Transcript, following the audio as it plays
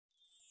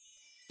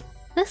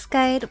This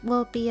guide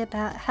will be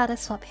about how to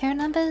swap hair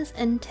numbers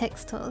in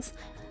Textools.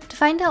 To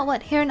find out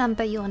what hair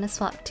number you want to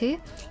swap to,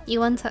 you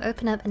want to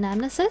open up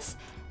Anamnesis,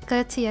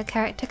 go to your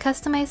character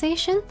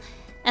customization,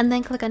 and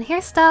then click on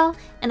hairstyle,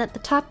 and at the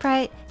top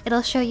right,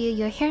 it'll show you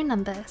your hair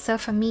number. So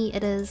for me,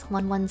 it is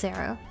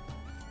 110.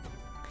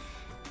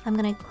 I'm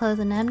gonna close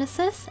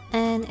Anamnesis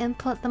and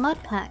import the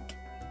mod pack.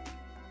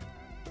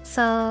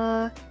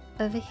 So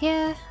over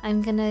here,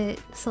 I'm gonna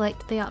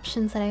select the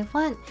options that I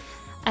want.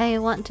 I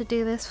want to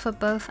do this for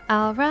both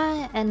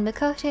Aura and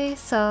Mikote,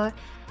 so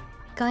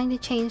going to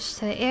change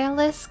to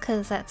airless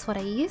because that's what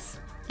I use,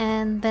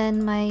 and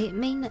then my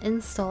main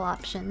install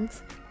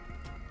options.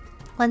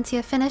 Once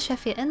you're finished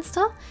with your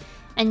install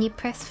and you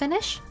press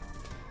finish,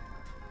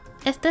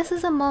 if this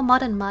is a more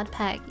modern mod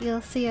pack,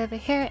 you'll see over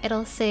here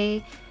it'll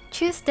say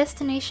choose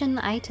destination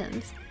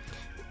items.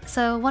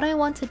 So what I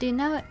want to do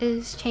now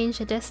is change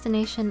the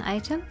destination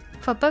item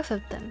for both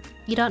of them.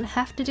 You don't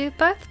have to do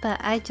both, but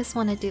I just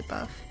want to do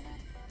both.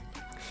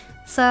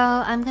 So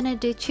I'm gonna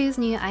do choose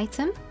new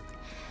item.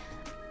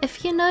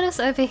 If you notice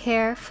over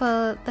here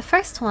for the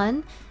first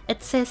one,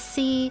 it says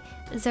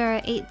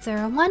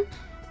C0801,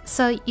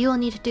 so you'll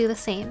need to do the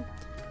same.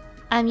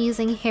 I'm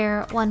using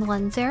here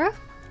 110.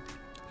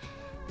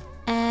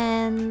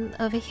 And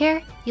over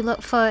here, you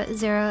look for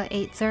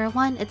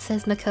 0801, it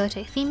says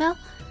Mikote female.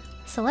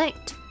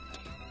 Select.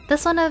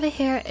 This one over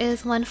here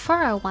is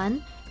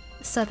 1401,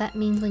 so that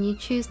means when you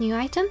choose new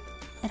item,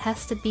 it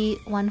has to be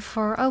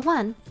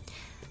 1401.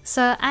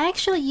 So I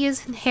actually use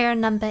hair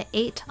number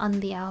 8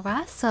 on the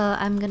Aura, so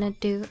I'm gonna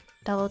do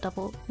 000.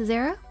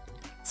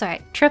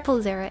 Sorry,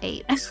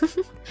 0008.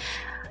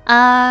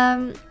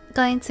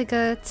 Going to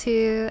go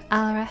to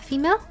Aura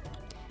female,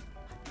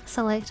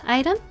 select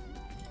item,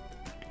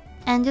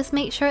 and just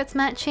make sure it's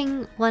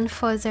matching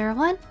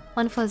 1401,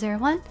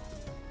 1401,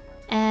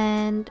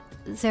 and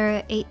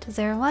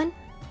 0801,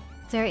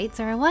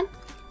 0801.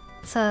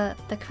 So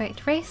the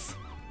correct race,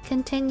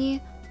 continue.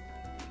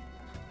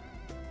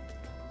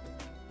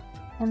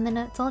 And then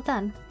it's all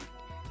done.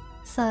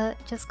 So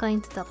just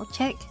going to double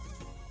check.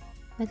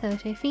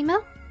 Mikote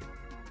female.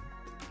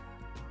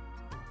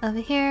 Over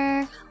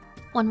here,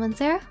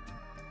 110.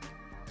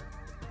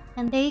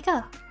 And there you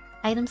go.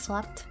 Item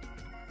swapped.